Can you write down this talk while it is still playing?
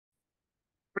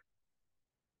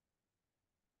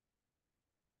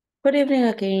Good evening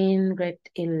again, grade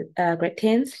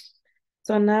 10s.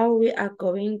 So now we are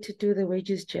going to do the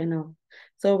wages journal.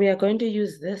 So we are going to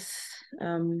use this.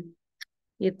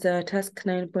 It's task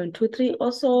 9.23,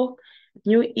 also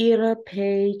new era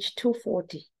page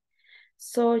 240.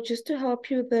 So just to help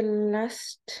you, the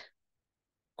last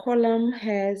column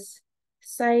has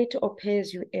site or pay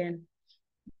as you earn,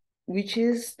 which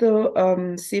is the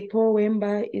Sipo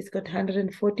Wemba is got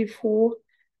 144,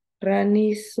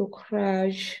 Rani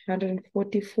Sukraj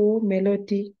 144,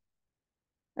 Melody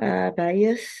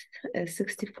Bias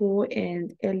 64,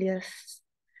 and Elias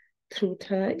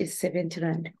Truter is 70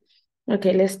 rand.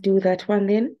 Okay, let's do that one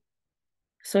then.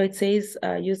 So it says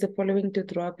use the following to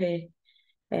draw up a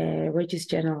wages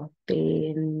journal,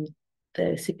 the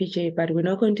CPJ, but we're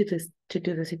not going to do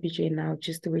the CPJ now,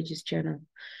 just the wages journal.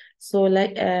 So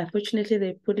like fortunately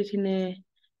they put it in a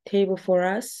table for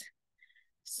us.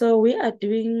 So we are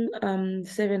doing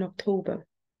 7 October.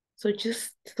 So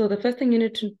the first thing you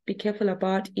need to be careful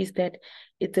about is that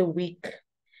it's a week.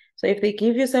 So if they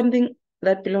give you something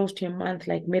that belongs to a month,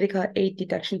 like medical aid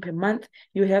deduction per month,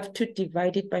 you have to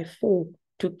divide it by 4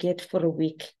 to get for a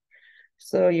week.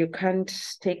 So you can't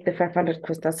take the 500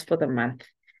 because that's for the month.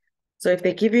 So if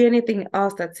they give you anything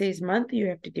else that says month, you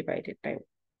have to divide it by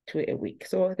to a week.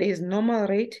 So there is normal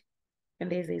rate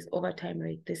and there's this overtime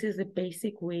rate. This is the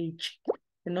basic wage.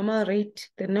 The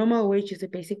normal wage is the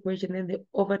basic wage, and then the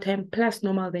overtime plus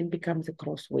normal then becomes a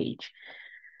gross wage.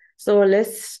 So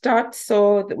let's start.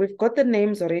 So we've got the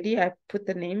names already. I put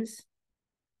the names.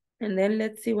 And then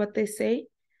let's see what they say.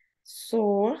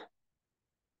 So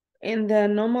in the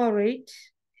normal rate,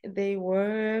 they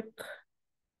work.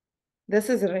 This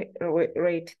is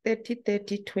rate 30,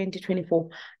 30, 20, 24.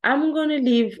 I'm going to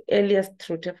leave Elias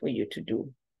Trotter for you to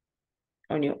do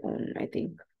on your own, I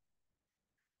think.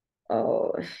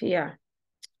 Oh, yeah.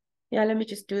 Yeah, let me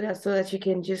just do that so that you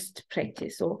can just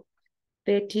practice. So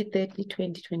 30, 30,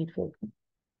 20, 24.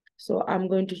 So I'm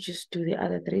going to just do the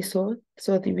other three. So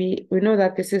we know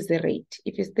that this is the rate.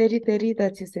 If it's 30, 30,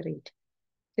 that is the rate.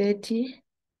 30,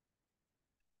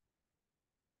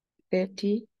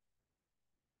 30,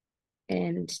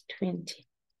 and 20.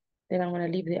 Then I'm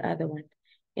going to leave the other one.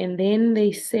 And then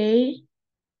they say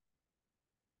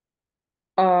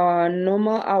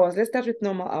normal hours. Let's start with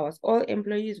normal hours. All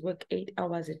employees work 8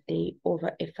 hours a day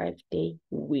over a 5-day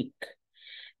week.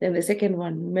 Then the second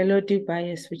one, melody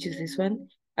bias, which is this one,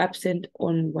 absent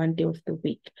on 1 day of the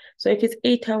week. So if it's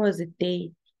 8 hours a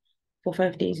day for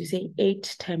 5 days, you say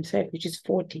 8 times 5, which is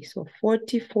 40. So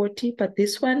 40, 40, but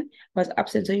this one was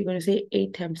absent. So you're going to say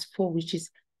 8 times 4, which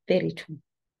is 32.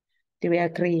 Do we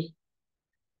agree?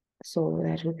 So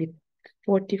that would be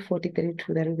 40, 40,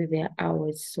 32. That will be their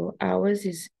hours. So hours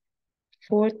is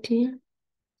 40,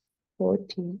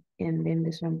 40, and then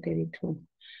this one 32.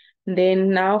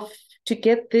 Then now to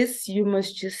get this, you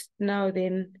must just now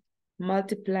then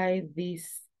multiply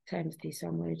this times this. So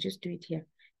I'm going to just do it here.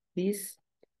 This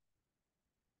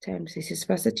times this. Is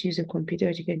faster to use a computer,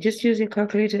 but you can just use your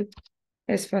calculator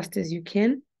as fast as you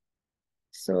can.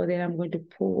 So then I'm going to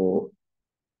pull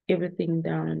everything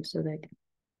down so that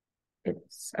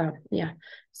it's yeah.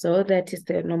 So that is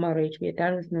the normal rate. We're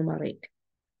done with normal rate.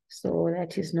 So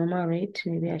that is normal rate.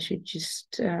 Maybe I should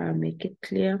just make it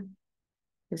clear.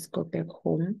 Let's go back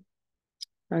home.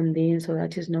 And then, so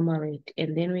that is normal rate.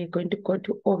 And then we're going to go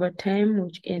to overtime,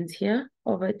 which ends here.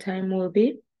 Overtime will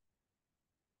be,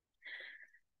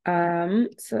 so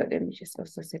let me just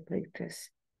also separate this.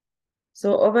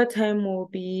 So overtime will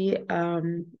be, okay,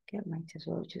 I might as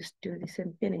well just do this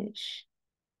and finish.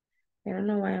 I don't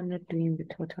know why I'm not doing the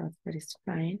totals, but it's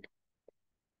fine.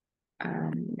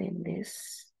 Then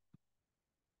this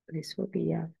will be,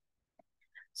 yeah.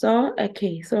 So,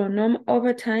 okay, so normal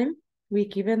overtime, we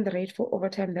given the rate for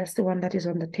overtime. That's the one that is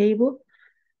on the table.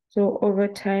 So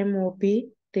overtime will be,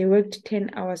 they worked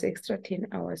 10 hours extra, 10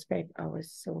 hours, 5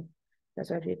 hours. So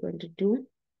that's what we're going to do.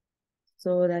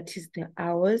 So that is the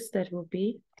hours. That will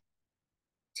be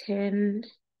 10,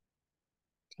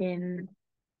 10,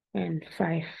 and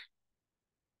 5.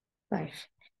 5.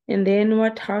 And then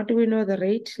how do we know the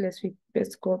rate?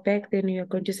 Let's go back. Then you're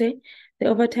going to say the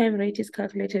overtime rate is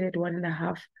calculated at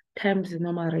 1.5 times the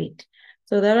normal rate.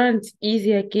 So that one's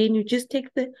easy. Again, you just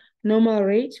take the normal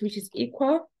rate, which is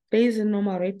equal, base the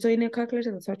normal rate. So in a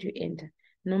calculator, that's what you enter.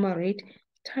 Normal rate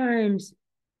times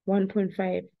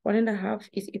 1.5. 1.5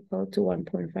 is equal to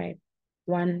 1.5.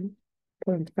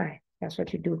 1.5. That's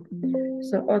what you do.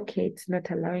 So, okay, it's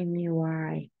not allowing me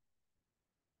why.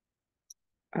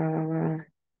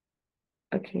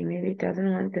 Okay, maybe it doesn't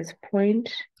want this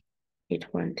point.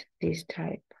 It wants this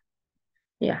type.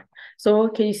 Yeah. So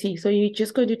can you see? So you're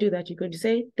just going to do that. You're going to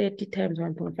say 30 times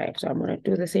 1.5. So I'm going to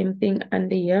do the same thing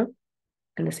under here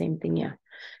and the same thing here.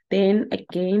 Then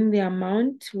again, the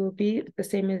amount will be the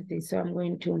same as this. So I'm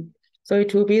going to, so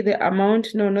it will be the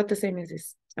amount, no, not the same as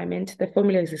this. I meant the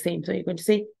formula is the same. So you're going to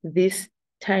say this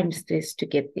times this to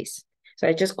get this. So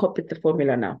I just copied the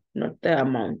formula now, not the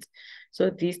amount. So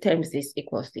this times this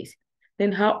equals this.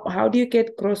 Then how do you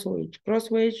get gross wage? Gross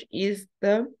wage is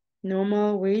the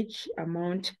normal wage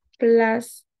amount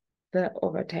plus the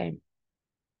overtime.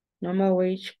 Normal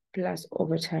wage plus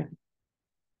overtime.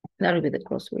 That will be the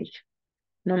gross wage.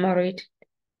 Normal rate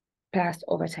plus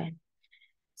overtime.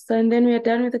 So, and then we are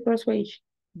done with the gross wage.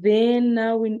 Then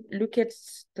now we look at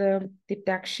the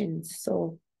deductions.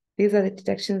 So these are the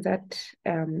deductions that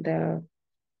the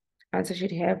answer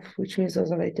should have, which means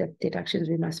those are the deductions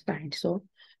we must find. So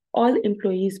all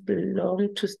employees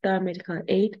belong to Star Medical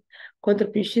Aid.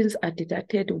 Contributions are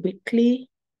deducted weekly.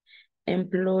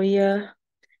 Employer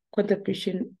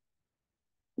contribution,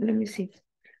 let me see.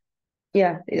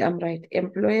 Yeah, I'm right.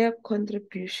 Employer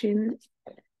contribution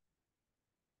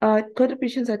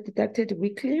contributions are deducted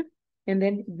weekly, and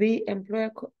then the employer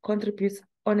contributes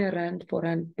on a rand for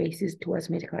rand basis towards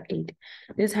medical aid.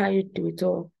 This is how you do it.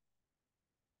 So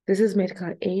this is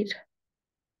medical aid,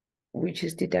 which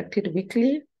is deducted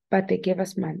weekly, but they gave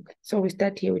us month. So we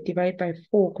start here, we divide by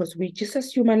 4 because we just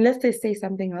assume, unless they say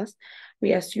something else,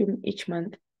 we assume each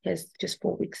month has just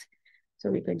 4 weeks.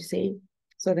 So we're going to say,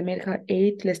 so the medical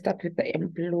aid, let's start with the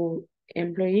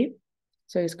employee.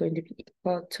 So it's going to be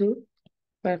equal to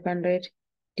 500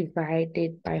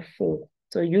 divided by 4.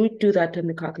 So you do that on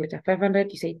the calculator.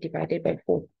 500, you say divided by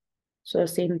 4. So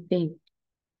same thing.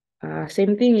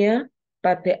 Same thing here,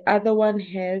 but the other one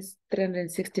has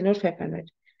 360, not 500.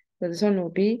 So this one will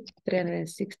be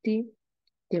 360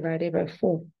 divided by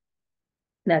 4.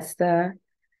 That's the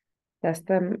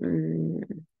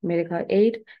medical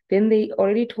aid. Then they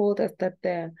already told us that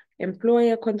the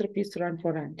employer contributes rand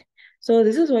for rand. So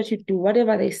this is what you do.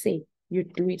 Whatever they say, you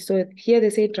do it. So here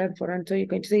they say rand for rand. So you're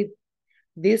going to say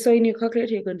this. So in your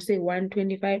calculator, you're going to say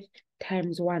 125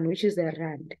 times 1, which is the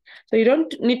rand. So you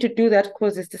don't need to do that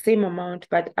because it's the same amount,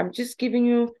 but I'm just giving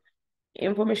you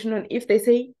information on if they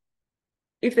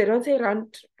don't say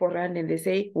rand for rand and they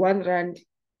say 1 rand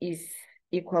is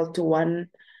equal to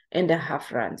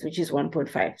 1.5 rands, which is 1.5.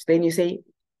 So then you say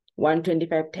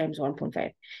 125 times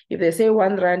 1.5. If they say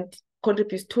 1 rand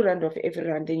contributes 2 rand of every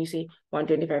rand, then you say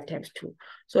 125 times 2.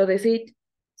 So they say,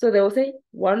 so they will say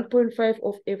 1.5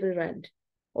 of every rand,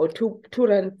 or 2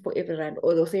 rand for every rand,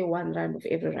 or they'll say 1 rand of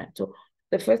every rand. So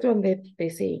the first one that they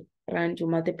say rand, you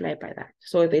multiply by that.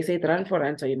 So they say rand for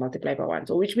rand, so you multiply by 1.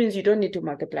 So which means you don't need to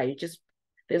multiply. You just,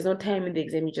 there's no time in the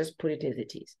exam. You just put it as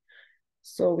it is.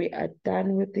 So we are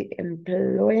done with the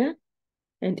employer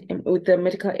and with the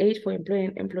medical aid for employer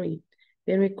and employee.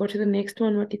 Then we go to the next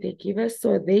one. What did they give us?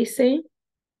 So they say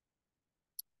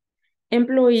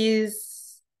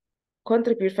employees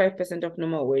contribute 5% of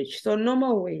normal wage. So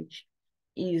normal wage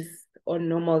is on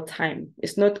normal time.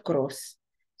 It's not gross.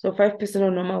 So 5%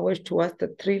 of normal wage towards the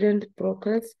traded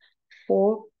brokers.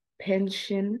 For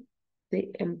pension, the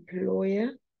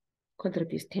employer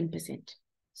contributes 10%.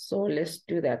 So let's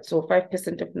do that. So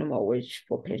 5% of normal wage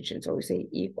for pension. So we say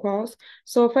equals.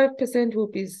 So 5% will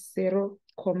be 0,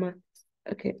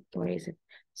 okay, where is it?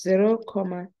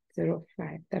 0.05.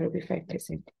 That will be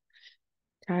 5%.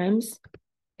 Times,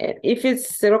 if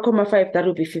it's 0.5, that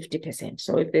will be 50%.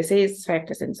 So if they say it's 5%,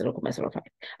 0.05.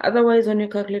 Otherwise, on your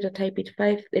calculator, type it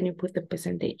 5, then you put the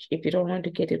percentage if you don't want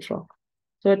to get it wrong.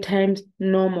 So times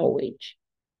normal wage.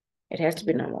 It has to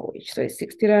be normal wage. So it's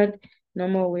 60 rand,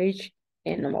 normal wage,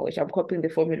 and normal wage. I'm copying the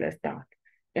formulas down.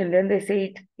 And then they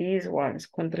say these ones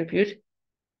contribute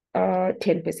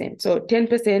 10%. So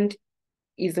 10%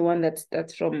 is the one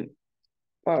that's from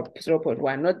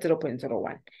 0.1, not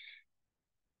 0.01.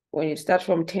 When you start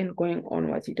from 10 going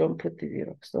onwards, you don't put the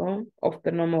 0. So of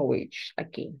the normal wage,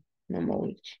 again, normal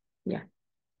wage. Yeah.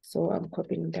 So I'm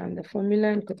copying down the formula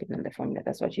and copying down the formula.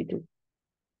 That's what you do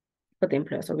for the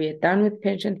employer. So we are done with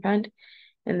pension fund.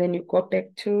 And then you go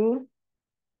back to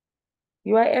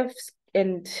UIF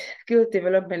and skills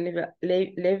development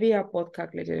levy are both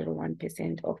calculated at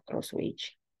 1% of gross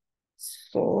wage.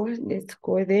 So let's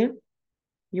go there.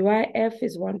 UIF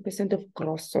is 1% of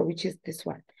gross, so which is this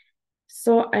one.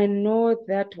 So I know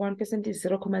that 1% is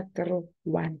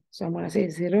 0.01. So I'm going to say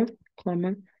 0,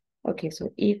 okay,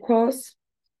 so equals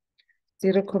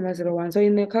 0.01. So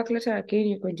in the calculator, again,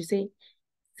 you're going to say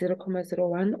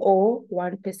 0.01 or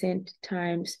 1%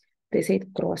 times, they say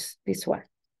gross, this one.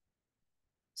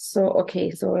 So,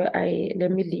 okay, so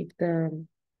let me leave the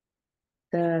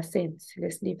the cents.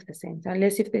 Let's leave the cents.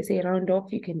 Unless if they say round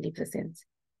off, you can leave the cents.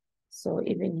 So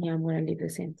even here, I'm going to leave the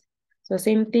cents. So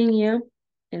same thing here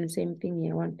and same thing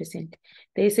here, 1%.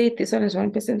 They say this one is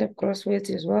 1% of gross wage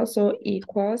as well. So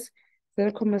equals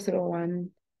 0.01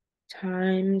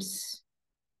 times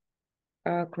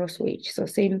gross wage. So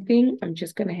same thing. I'm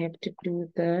just going to have to do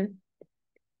the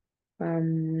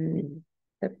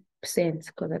cents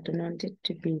because I don't want it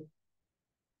to be.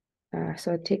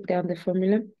 So I take down the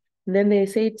formula. And then they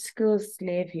say it's skills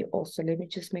levy also. Let me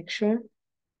just make sure.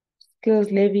 Skills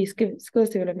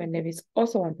development levy is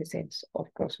also 1%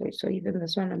 of gross wage. So even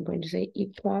this one, I'm going to say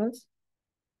equals.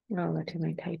 Now, what am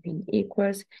I typing?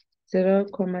 Equals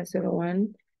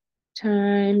 0.01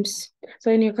 times.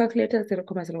 So in your calculator,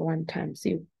 0.01 times.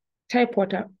 You type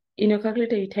what in your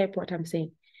calculator, you type what I'm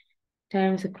saying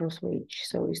times the gross wage.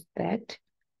 So is that.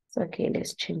 So okay,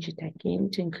 let's change it again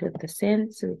to include the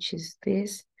cents, which is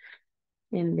this.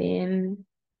 And then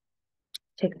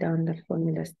take down the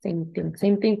formula, same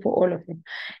thing for all of them.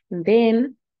 And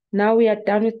then now we are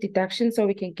done with deductions, so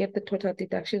we can get the total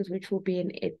deductions, which will be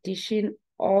an addition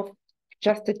of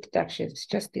just the deductions,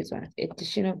 just this one,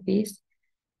 addition of these.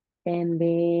 And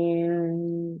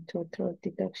then total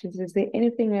deductions. Is there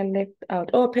anything I left out?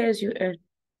 Oh, pay as you earn.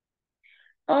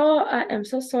 Oh, I am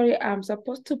so sorry. I'm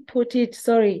supposed to put it,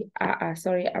 sorry. I'm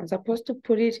supposed to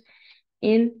put it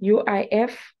in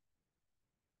UIF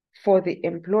for the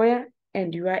employer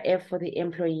and UIF for the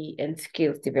employee and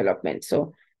skills development.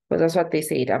 So, because that's what they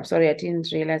said. I'm sorry, I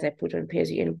didn't realize I put on pay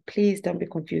as you earn. Please don't be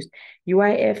confused.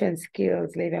 UIF and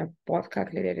skills labor are both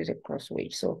calculated as a gross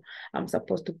wage. So I'm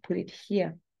supposed to put it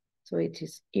here. So it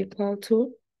is equal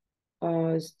to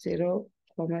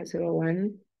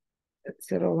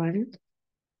 0.0101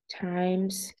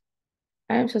 times.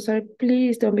 I'm so sorry.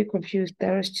 Please don't be confused.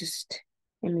 That was just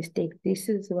a mistake. This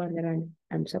is the one that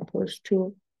I'm supposed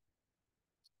to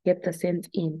get the cents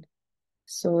in.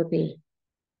 So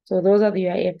those are the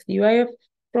UIF. The UIF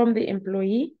from the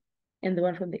employee and the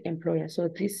one from the employer. So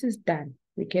this is done.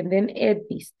 We can then add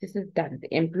this. This is done.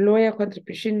 The employer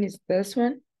contribution is this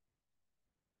one.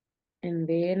 And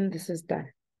then this is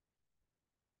done.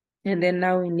 And then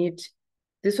now we need,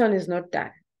 this one is not done.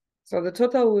 So the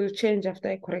total will change after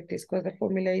I correct this because the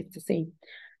formula is the same.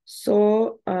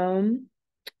 So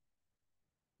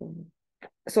we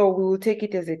will take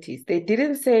it as it is. They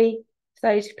didn't say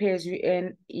site pay as you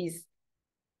earn is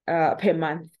per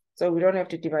month. So we don't have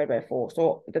to divide by 4.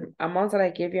 So the amounts that I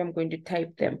gave you, I'm going to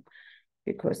type them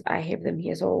because I have them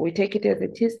here. So we take it as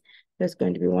it is. That's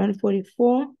going to be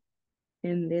 144.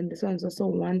 And then this one's also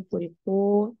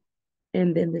 144.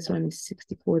 And then this one is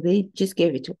 64. They just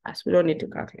gave it to us. We don't need to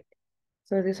calculate.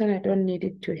 So this one, I don't need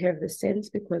it to have the cents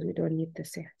because we don't need the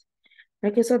cents.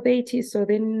 Okay, so there it is. So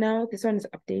then now this one is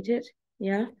updated.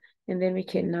 Yeah. And then we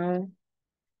can now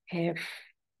have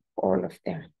all of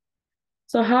them.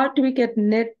 So how do we get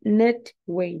net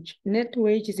wage? Net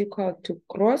wage is equal to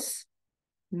gross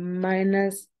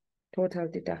minus total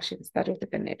deductions. That will be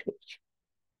the net wage.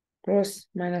 Gross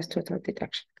minus total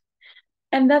deduction.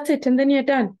 And that's it. And then you're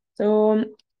done. So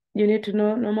you need to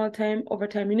know normal time,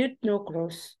 overtime. You need to know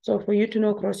gross. So for you to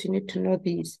know gross, you need to know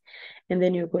these. And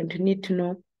then you're going to need to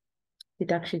know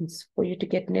deductions for you to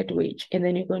get net wage. And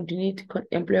then you're going to need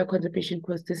employer contribution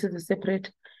because this is a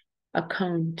separate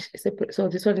account. So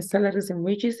this one is salaries and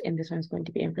wages, and this one is going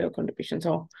to be employer contribution.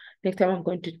 So next time I'm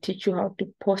going to teach you how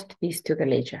to post this to the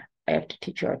ledger. I have to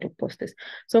teach you how to post this.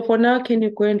 So for now, can you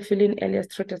go and fill in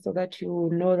Illustrator so that you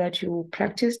know that you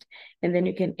practiced, and then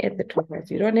you can add the totals.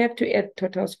 You don't have to add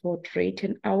totals for rate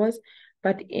and hours,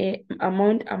 but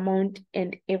amount,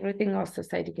 and everything else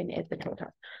aside, you can add the total.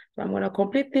 So I'm going to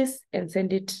complete this and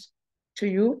send it to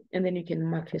you, and then you can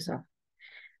mark yourself.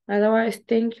 Otherwise,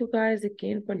 thank you guys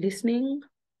again for listening.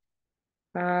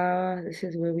 This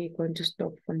is where we're going to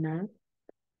stop for now.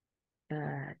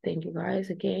 Thank you guys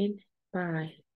again. Bye.